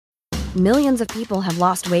Millions of people have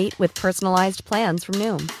lost weight with personalized plans from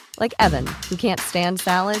Noom. Like Evan, who can't stand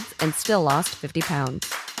salads and still lost 50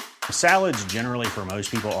 pounds. Salads generally for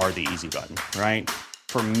most people are the easy button, right?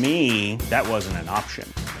 For me, that wasn't an option.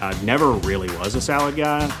 I never really was a salad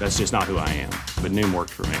guy. That's just not who I am. But Noom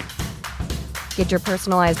worked for me. Get your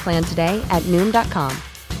personalized plan today at Noom.com.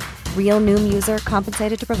 Real Noom user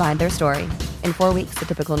compensated to provide their story. In 4 weeks, the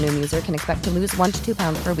typical Noom user can expect to lose 1 to 2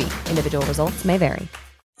 pounds per week. Individual results may vary.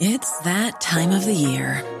 It's that time of the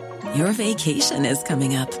year. Your vacation is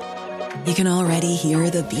coming up. You can already hear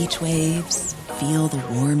the beach waves, feel the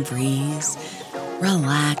warm breeze,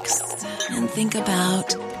 relax, and think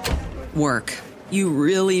about work. You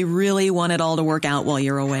really, really want it all to work out while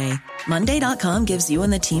you're away. Monday.com gives you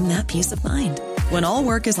and the team that peace of mind. When all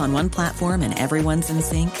work is on one platform and everyone's in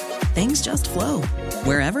sync, things just flow.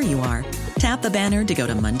 Wherever you are, tap the banner to go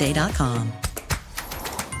to Monday.com.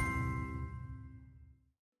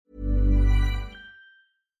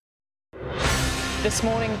 This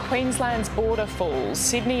morning, Queensland's border falls.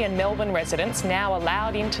 Sydney and Melbourne residents now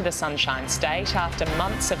allowed into the Sunshine State after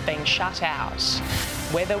months of being shut out.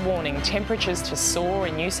 Weather warning, temperatures to soar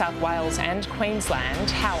in New South Wales and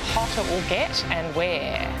Queensland, how hot it will get and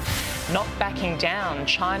where. Not backing down,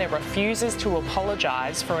 China refuses to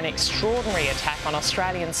apologise for an extraordinary attack on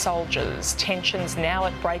Australian soldiers. Tensions now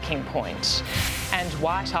at breaking point. And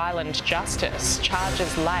White Island Justice,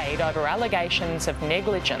 charges laid over allegations of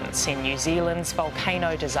negligence in New Zealand's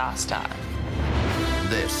volcano disaster.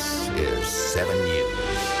 This is 7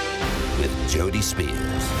 News with Jody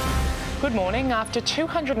Spears. Good morning. After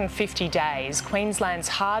 250 days, Queensland's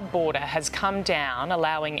hard border has come down,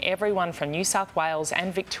 allowing everyone from New South Wales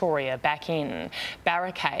and Victoria back in.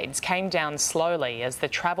 Barricades came down slowly as the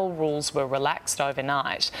travel rules were relaxed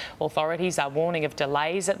overnight. Authorities are warning of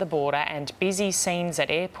delays at the border and busy scenes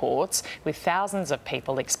at airports, with thousands of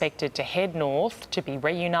people expected to head north to be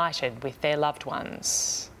reunited with their loved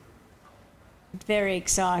ones. Very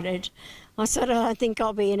excited. I think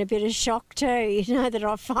I'll be in a bit of shock too, that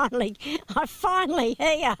I'm finally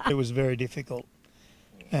here. It was very difficult.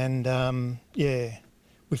 And,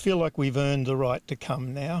 we feel like we've earned the right to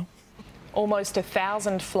come now. Almost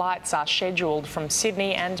 1,000 flights are scheduled from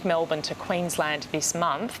Sydney and Melbourne to Queensland this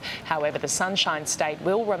month. However, the Sunshine State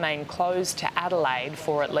will remain closed to Adelaide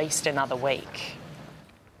for at least another week.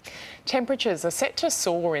 Temperatures are set to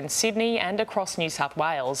soar in Sydney and across New South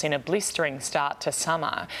Wales in a blistering start to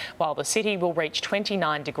summer. While the city will reach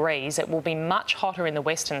 29 degrees, it will be much hotter in the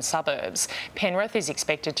western suburbs. Penrith is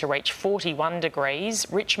expected to reach 41 degrees,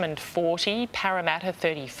 Richmond 40, Parramatta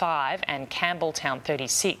 35 and Campbelltown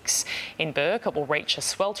 36. In Bourke, it will reach a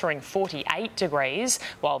sweltering 48 degrees,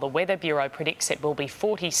 while the Weather Bureau predicts it will be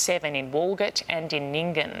 47 in Walgett and in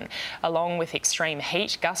Nyngan. Along with extreme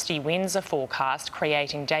heat, gusty winds are forecast,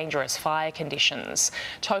 creating dangerous fire conditions.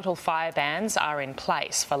 Total fire bans are in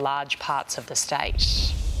place for large parts of the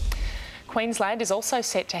state. Queensland is also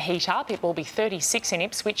set to heat up. It will be 36 in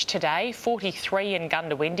Ipswich today, 43 in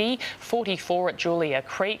Goondiwindi, 44 at Julia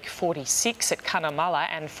Creek, 46 at Cunnamulla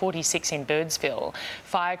and 46 in Birdsville.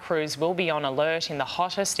 Fire crews will be on alert in the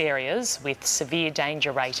hottest areas with severe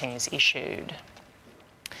danger ratings issued.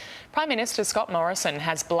 Prime Minister Scott Morrison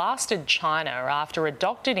has blasted China after a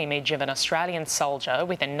doctored image of an Australian soldier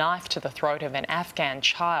with a knife to the throat of an Afghan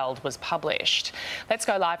child was published. Let's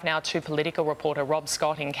go live now to political reporter Rob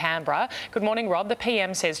Scott in Canberra. Good morning, Rob. The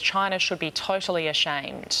PM says China should be totally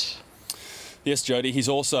ashamed. Yes, Jody, he's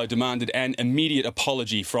also demanded an immediate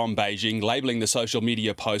apology from Beijing, labelling the social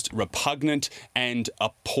media post repugnant and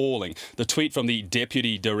appalling. The tweet from the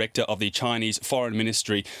Deputy Director of the Chinese Foreign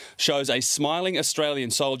Ministry shows a smiling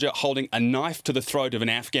Australian soldier holding a knife to the throat of an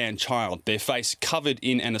Afghan child, their face covered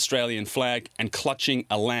in an Australian flag and clutching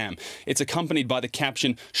a lamb. It's accompanied by the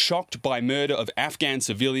caption, "Shocked by murder of Afghan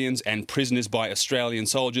civilians and prisoners by Australian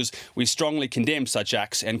soldiers. We strongly condemn such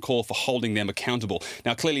acts and call for holding them accountable."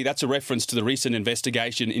 Now, clearly, that's a reference to the recent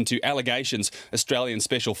investigation into allegations Australian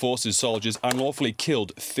Special Forces soldiers unlawfully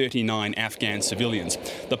killed 39 Afghan civilians.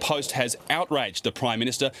 The post has outraged the Prime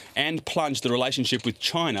Minister and plunged the relationship with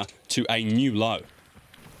China to a new low.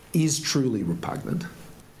 Is truly repugnant.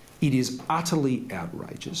 It is utterly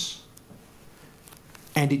outrageous.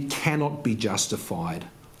 And it cannot be justified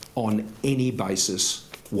on any basis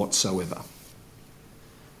whatsoever.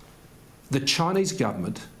 The Chinese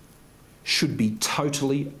government should be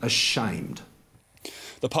totally ashamed.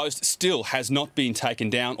 The post still has not been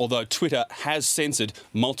taken down, although Twitter has censored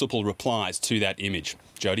multiple replies to that image.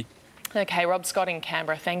 Jody? OK, Rob Scott in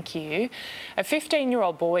Canberra, thank you. A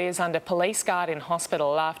 15-year-old boy is under police guard in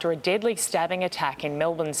hospital after a deadly stabbing attack in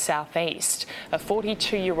Melbourne's southeast. A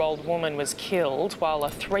 42-year-old woman was killed while a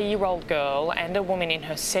 3-year-old girl and a woman in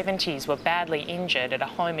her 70s were badly injured at a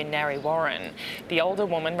home in Narre Warren. The older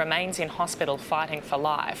woman remains in hospital fighting for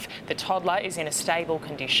life. The toddler is in a stable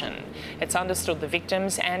condition. It's understood the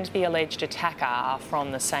victims and the alleged attacker are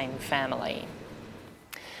from the same family.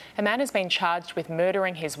 A man has been charged with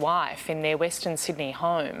murdering his wife in their Western Sydney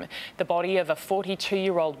home. The body of a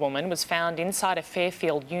 42-year-old woman was found inside a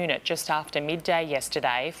Fairfield unit just after midday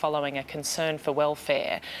yesterday following a concern for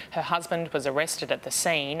welfare. Her husband was arrested at the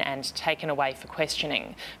scene and taken away for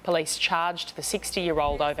questioning. Police charged the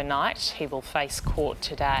 60-year-old overnight. He will face court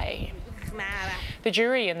today. The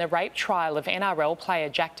jury in the rape trial of NRL player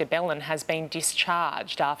Jack de Belin has been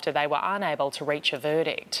discharged after they were unable to reach a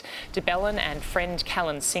verdict. De Belin and friend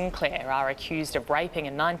Callan Sinclair are accused of raping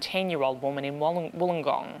a 19-year-old woman in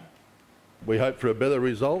Wollongong. We hope for a better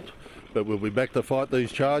result, but we'll be back to fight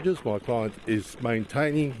these charges. My client is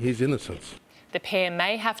maintaining his innocence. The pair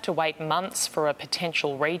may have to wait months for a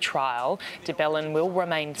potential retrial. De Belin will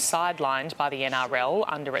remain sidelined by the NRL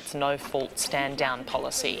under its no-fault stand-down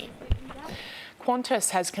policy. Qantas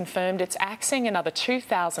has confirmed it's axing another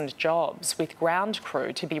 2,000 jobs, with ground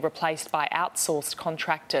crew to be replaced by outsourced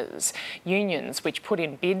contractors. Unions, which put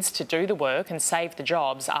in bids to do the work and save the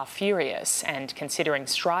jobs, are furious and considering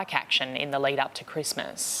strike action in the lead up to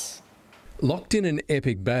Christmas. Locked in an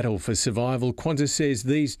epic battle for survival, Qantas says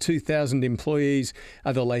these 2,000 employees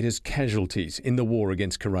are the latest casualties in the war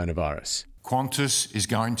against coronavirus. Qantas is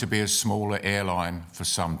going to be a smaller airline for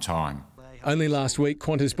some time. Only last week,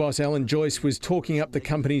 Qantas boss Alan Joyce was talking up the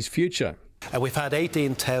company's future. We've had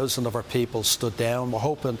 18,000 of our people stood down. We're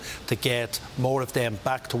hoping to get more of them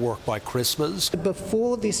back to work by Christmas.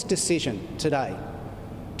 Before this decision today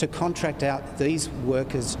to contract out these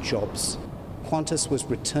workers' jobs, Qantas was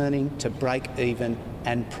returning to break even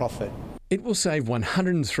and profit. It will save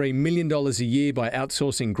 $103 million a year by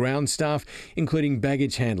outsourcing ground staff, including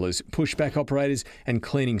baggage handlers, pushback operators and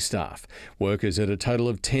cleaning staff. Workers at a total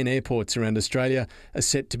of 10 airports around Australia are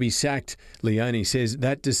set to be sacked. Leonie says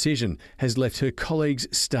that decision has left her colleagues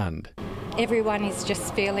stunned. Everyone is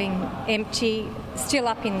just feeling empty, still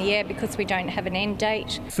up in the air because we don't have an end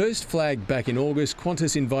date. First flagged back in August,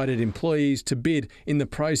 Qantas invited employees to bid in the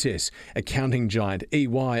process. Accounting giant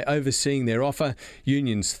EY overseeing their offer.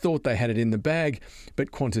 Unions thought they had it in the bag,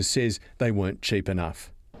 but Qantas says they weren't cheap enough.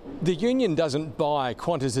 The union doesn't buy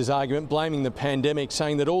Qantas's argument, blaming the pandemic,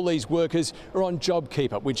 saying that all these workers are on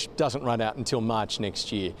JobKeeper, which doesn't run out until March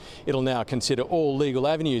next year. It'll now consider all legal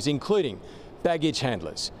avenues, including baggage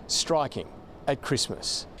handlers striking at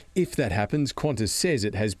Christmas. If that happens, Qantas says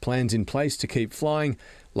it has plans in place to keep flying.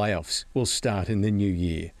 Layoffs will start in the new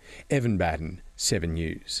year. Evan Batten, 7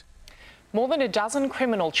 News. More than a dozen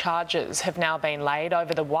criminal charges have now been laid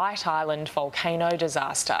over the White Island volcano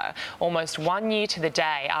disaster. Almost 1 year to the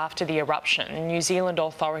day after the eruption, New Zealand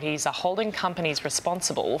authorities are holding companies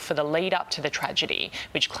responsible for the lead up to the tragedy,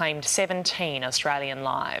 which claimed 17 Australian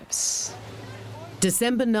lives.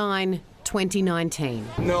 December 9, 2019.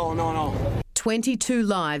 No. 22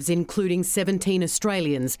 lives, including 17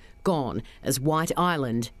 Australians, gone as White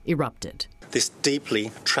Island erupted. This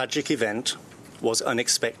deeply tragic event was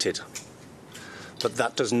unexpected, but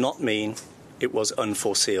that does not mean it was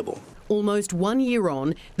unforeseeable. Almost 1 year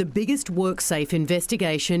on, the biggest WorkSafe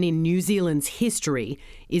investigation in New Zealand's history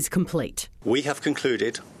is complete. We have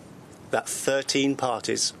concluded that 13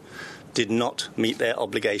 parties did not meet their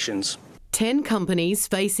obligations. 10 companies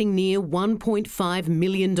facing near $1.5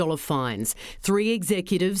 million fines. 3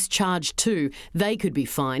 executives charged too. They could be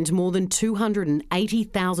fined more than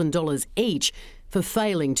 $280,000 each for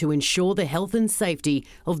failing to ensure the health and safety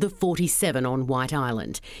of the 47 on White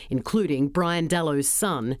Island, including Brian Dallo's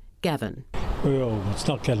son, Gavin. Well, it's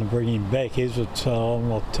not going to bring him back, is it? So I'm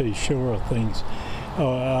not too sure of things.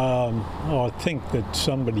 I think that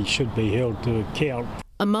somebody should be held to account.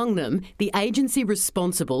 Among them, the agency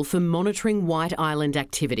responsible for monitoring White Island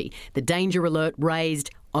activity, the danger alert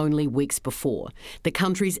raised only weeks before, the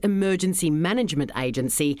country's emergency management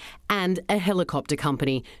agency and a helicopter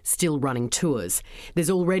company still running tours.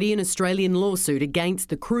 There's already an Australian lawsuit against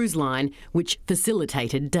the cruise line which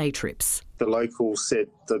facilitated day trips. The locals said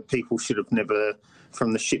that people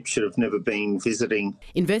from the ship should have never been visiting.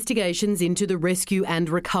 Investigations into the rescue and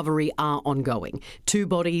recovery are ongoing. 2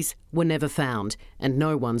 bodies were never found and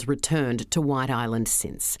no one's returned to White Island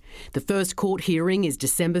since. The first court hearing is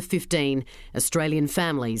December 15. Australian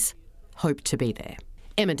families hope to be there.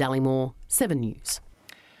 Emma Dallymore, 7 News.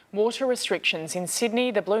 Water restrictions in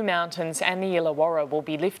Sydney, the Blue Mountains and the Illawarra will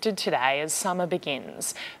be lifted today as summer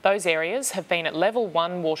begins. Those areas have been at level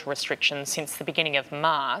 1 water restrictions since the beginning of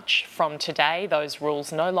March. From today, those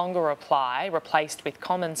rules no longer apply, replaced with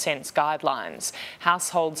common sense guidelines.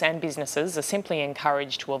 Households and businesses are simply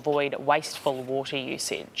encouraged to avoid wasteful water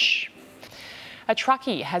usage. A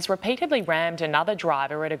truckie has repeatedly rammed another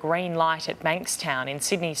driver at a green light at Bankstown in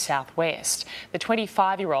Sydney's southwest. The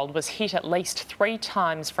 25-year-old was hit at least 3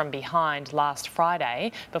 times from behind last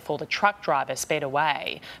Friday before the truck driver sped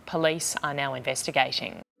away. Police are now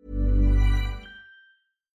investigating.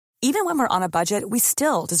 Even when we're on a budget, we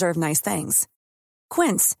still deserve nice things.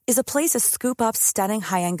 Quince is a place to scoop up stunning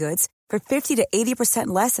high-end goods for 50 to 80%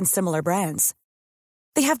 less than similar brands.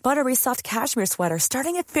 They have buttery soft cashmere sweaters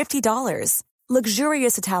starting at $50.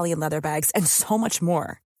 Luxurious Italian leather bags, and so much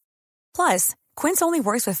more. Plus, Quince only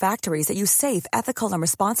works with factories that use safe, ethical, and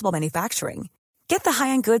responsible manufacturing. Get the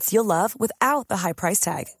high-end goods you'll love without the high price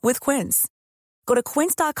tag with Quince. Go to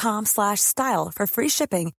quince.com/style for free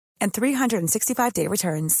shipping and 365-day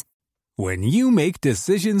returns. When you make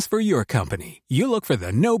decisions for your company, you look for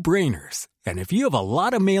the no-brainers. And if you have a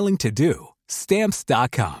lot of mailing to do,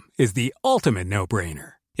 Stamps.com is the ultimate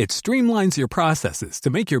no-brainer. It streamlines your processes to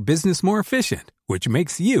make your business more efficient, which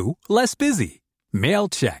makes you less busy. Mail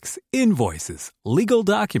checks, invoices, legal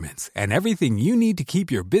documents, and everything you need to keep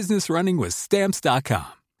your business running with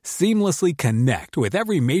Stamps.com. Seamlessly connect with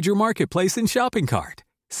every major marketplace and shopping cart.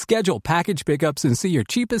 Schedule package pickups and see your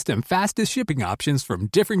cheapest and fastest shipping options from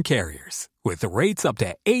different carriers, with rates up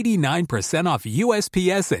to 89% off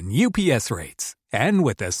USPS and UPS rates. And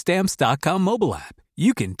with the Stamps.com mobile app,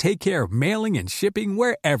 you can take care of mailing and shipping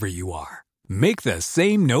wherever you are. Make the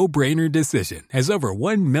same no-brainer decision as over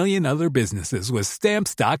 1 million other businesses with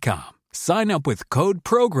Stamps.com. Sign up with code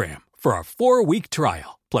PROGRAM for a 4-week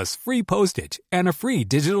trial, plus free postage and a free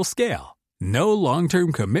digital scale. No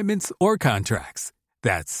long-term commitments or contracts.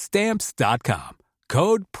 That's Stamps.com.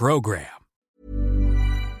 Code PROGRAM.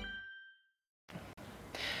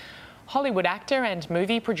 Hollywood actor and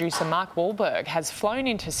movie producer Mark Wahlberg has flown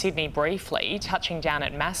into Sydney briefly, touching down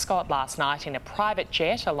at Mascot last night in a private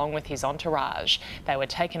jet along with his entourage. They were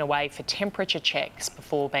taken away for temperature checks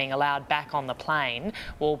before being allowed back on the plane.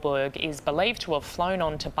 Wahlberg is believed to have flown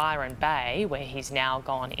on to Byron Bay, where he's now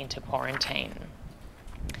gone into quarantine.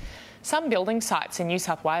 Some building sites in New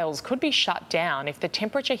South Wales could be shut down if the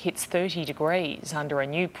temperature hits 30 degrees under a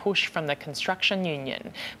new push from the construction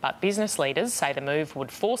union. But business leaders say the move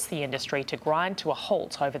would force the industry to grind to a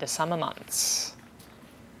halt over the summer months.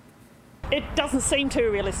 It doesn't seem too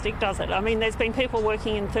realistic, does it? I mean, there's been people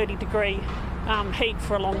working in 30-degree heat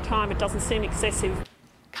for a long time. It doesn't seem excessive.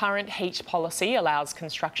 Current heat policy allows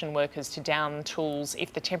construction workers to down tools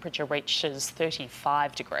if the temperature reaches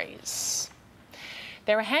 35 degrees.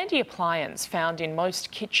 They're a handy appliance found in most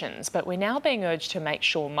kitchens, but we're now being urged to make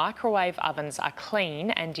sure microwave ovens are clean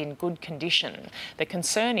and in good condition. The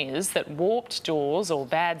concern is that warped doors or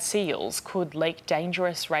bad seals could leak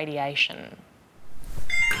dangerous radiation.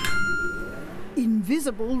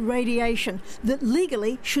 Invisible radiation that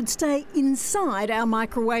legally should stay inside our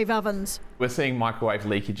microwave ovens. We're seeing microwave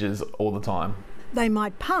leakages all the time. They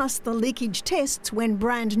might pass the leakage tests when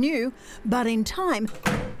brand new, but in time,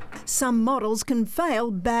 some models can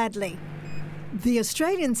fail badly. The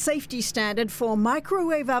Australian safety standard for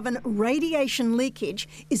microwave oven radiation leakage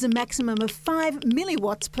is a maximum of 5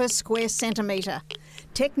 milliwatts per square centimetre.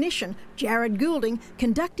 Technician Jared Goulding,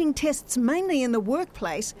 conducting tests mainly in the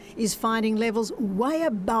workplace, is finding levels way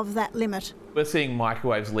above that limit. We're seeing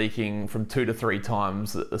microwaves leaking from 2 to 3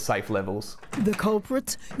 times the safe levels. The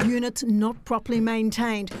culprits, units not properly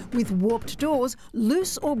maintained, with warped doors,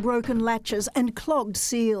 loose or broken latches and clogged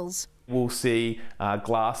seals. We'll see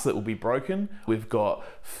glass that will be broken. We've got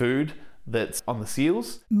food that's on the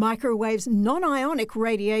seals. Microwave's non-ionic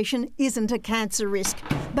radiation isn't a cancer risk,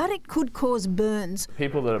 but it could cause burns.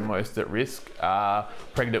 People that are most at risk are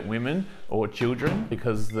pregnant women or children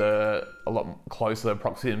because they're a lot closer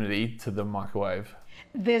proximity to the microwave.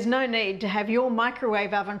 There's no need to have your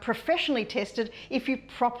microwave oven professionally tested if you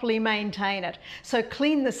properly maintain it. So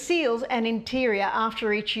clean the seals and interior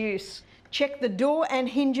after each use. Check the door and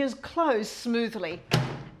hinges close smoothly.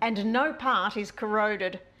 And no part is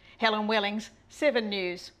corroded. Helen Wellings, 7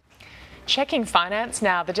 News. Checking finance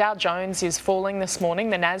now. The Dow Jones is falling this morning.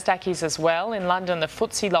 The Nasdaq is as well. In London, the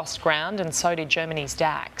FTSE lost ground and so did Germany's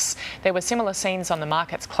DAX. There were similar scenes on the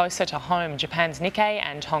markets closer to home. Japan's Nikkei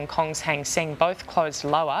and Hong Kong's Hang Seng both closed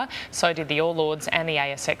lower. So did the All Ords and the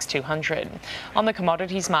ASX 200. On the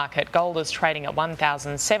commodities market, gold is trading at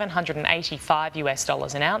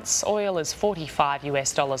 $1,785 an ounce. Oil is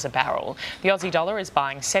 $45 a barrel. The Aussie dollar is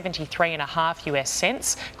buying 73.5 US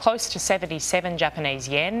cents, close to 77 Japanese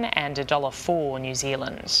yen, and $1.04 New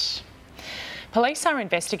Zealand. Police are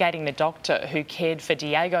investigating the doctor who cared for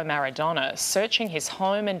Diego Maradona, searching his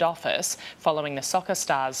home and office following the soccer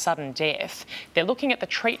star's sudden death. They're looking at the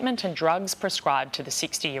treatment and drugs prescribed to the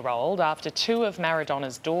 60-year-old after two of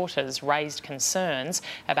Maradona's daughters raised concerns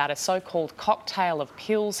about a so-called cocktail of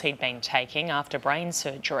pills he'd been taking after brain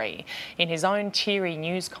surgery. In his own teary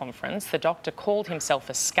news conference, the doctor called himself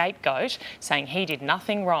a scapegoat, saying he did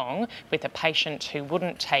nothing wrong with a patient who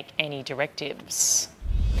wouldn't take any directives.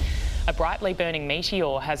 A brightly burning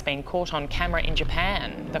meteor has been caught on camera in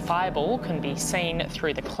Japan. The fireball can be seen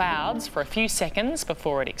through the clouds for a few seconds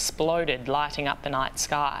before it exploded, lighting up the night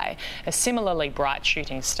sky. A similarly bright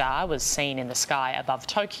shooting star was seen in the sky above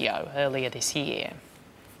Tokyo earlier this year.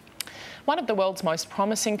 One of the world's most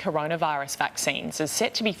promising coronavirus vaccines is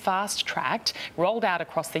set to be fast-tracked, rolled out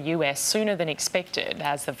across the US sooner than expected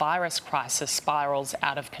as the virus crisis spirals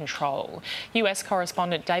out of control. US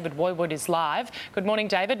correspondent David Woiwod is live. Good morning,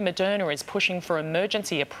 David. Moderna is pushing for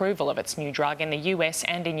emergency approval of its new drug in the US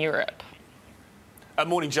and in Europe.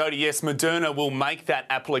 Morning, Jody. Yes, Moderna will make that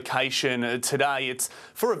application today. It's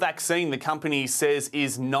for a vaccine the company says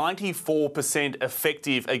is 94%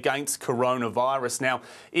 effective against coronavirus. Now,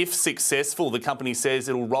 if successful, the company says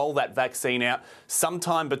it'll roll that vaccine out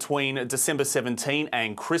sometime between December 17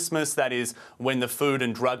 and Christmas. That is when the Food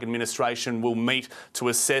and Drug Administration will meet to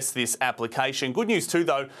assess this application. Good news too,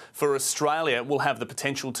 though, for Australia, we'll have the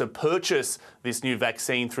potential to purchase this new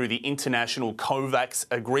vaccine through the international COVAX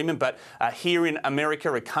agreement. But here in America,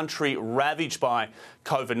 a country ravaged by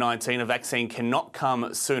COVID-19, a vaccine cannot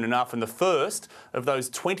come soon enough. And the first of those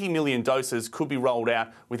 20 million doses could be rolled out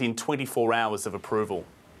within 24 hours of approval.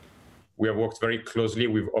 We have worked very closely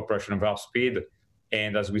with Operation Warp Speed.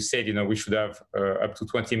 And as we said, we should have up to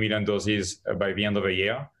 20 million doses by the end of the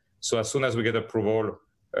year. So as soon as we get approval,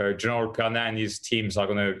 General Perna and his teams are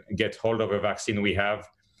going to get hold of a vaccine we have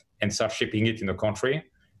and start shipping it in the country.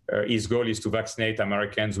 His goal is to vaccinate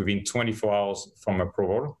Americans within 24 hours from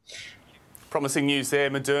approval. Promising news there.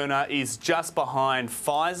 Moderna is just behind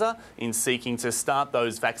Pfizer in seeking to start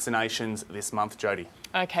those vaccinations this month, Jody.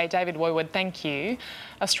 OK, David Woiwod, thank you.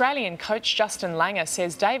 Australian coach Justin Langer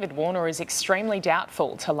says David Warner is extremely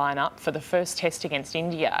doubtful to line up for the first test against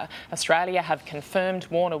India. Australia have confirmed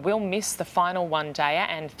Warner will miss the final one-dayer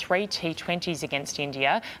and 3 T20s against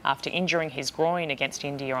India after injuring his groin against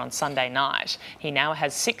India on Sunday night. He now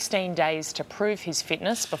has 16 days to prove his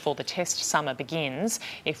fitness before the test summer begins.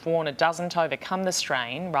 If Warner doesn't overcome the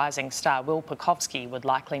strain, rising star Will Pucovski would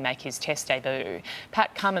likely make his test debut.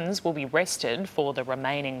 Pat Cummins will be rested for the remaining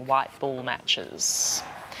white ball matches.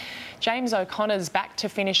 James O'Connor's back to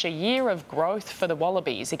finish a year of growth for the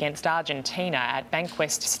Wallabies against Argentina at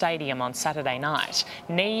Bankwest Stadium on Saturday night.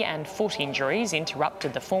 Knee and foot injuries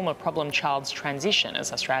interrupted the former problem child's transition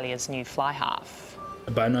as Australia's new fly half.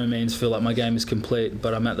 By no means feel like my game is complete,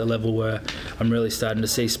 but I'm at the level where I'm really starting to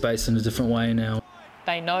see space in a different way now.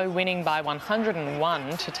 They know winning by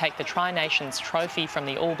 101 to take the Tri-Nations trophy from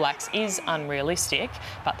the All Blacks is unrealistic,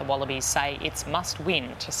 but the Wallabies say it's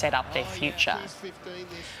must-win to set up their future.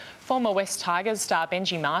 Former West Tigers star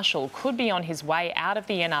Benji Marshall could be on his way out of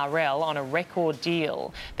the NRL on a record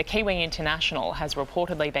deal. The Kiwi international has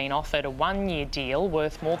reportedly been offered a one-year deal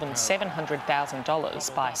worth more than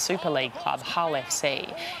 $700,000 by Super League club Hull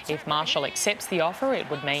FC. If Marshall accepts the offer, it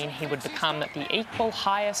would mean he would become the equal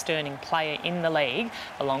highest earning player in the league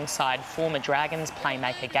alongside former Dragons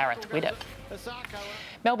playmaker Gareth Widdop.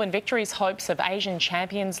 Melbourne Victory's hopes of Asian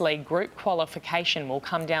Champions League group qualification will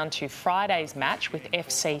come down to Friday's match with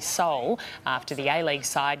FC Seoul after the A-League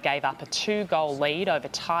side gave up a 2-goal lead over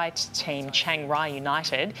Thai team Chiang Rai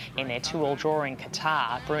United in their 2-2 draw in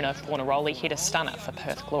Qatar. Bruno Fornaroli hit a stunner for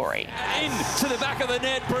Perth Glory. Into the back of the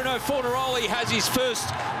net, Bruno Fornaroli has his first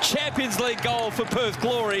Champions League goal for Perth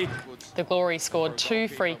Glory. The Glory scored 2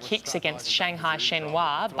 free kicks against Shanghai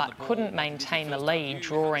Shenhua but couldn't maintain the lead,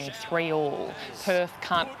 drawing 3-3. Perth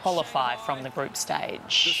can't qualify from the group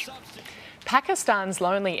stage. Pakistan's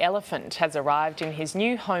lonely elephant has arrived in his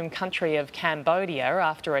new home country of Cambodia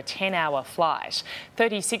after a 10-hour flight.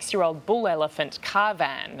 36-year-old bull elephant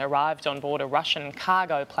Karvan arrived on board a Russian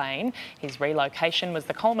cargo plane. His relocation was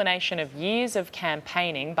the culmination of years of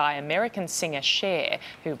campaigning by American singer Cher,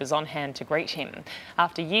 who was on hand to greet him.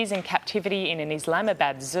 After years in captivity in an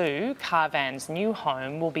Islamabad zoo, Karvan's new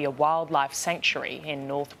home will be a wildlife sanctuary in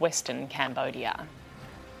northwestern Cambodia.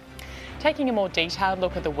 Taking a more detailed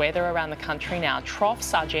look at the weather around the country now,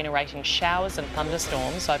 troughs are generating showers and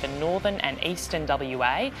thunderstorms over northern and eastern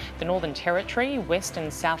WA, the Northern Territory,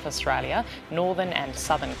 Western South Australia, northern and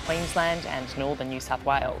southern Queensland and northern New South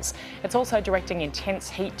Wales. It's also directing intense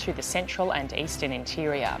heat to the central and eastern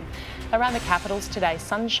interior. Around the capitals today,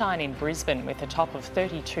 sunshine in Brisbane with a top of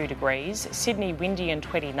 32 degrees, Sydney windy and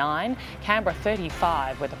 29, Canberra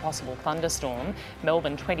 35 with a possible thunderstorm,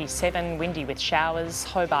 Melbourne 27 windy with showers,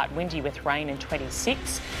 Hobart windy with rain and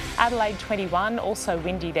 26, Adelaide 21 also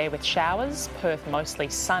windy there with showers, Perth mostly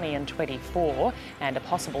sunny and 24, and a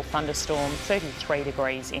possible thunderstorm 33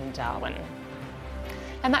 degrees in Darwin.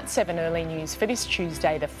 And that's 7 Early News for this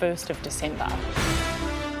Tuesday the 1st of December.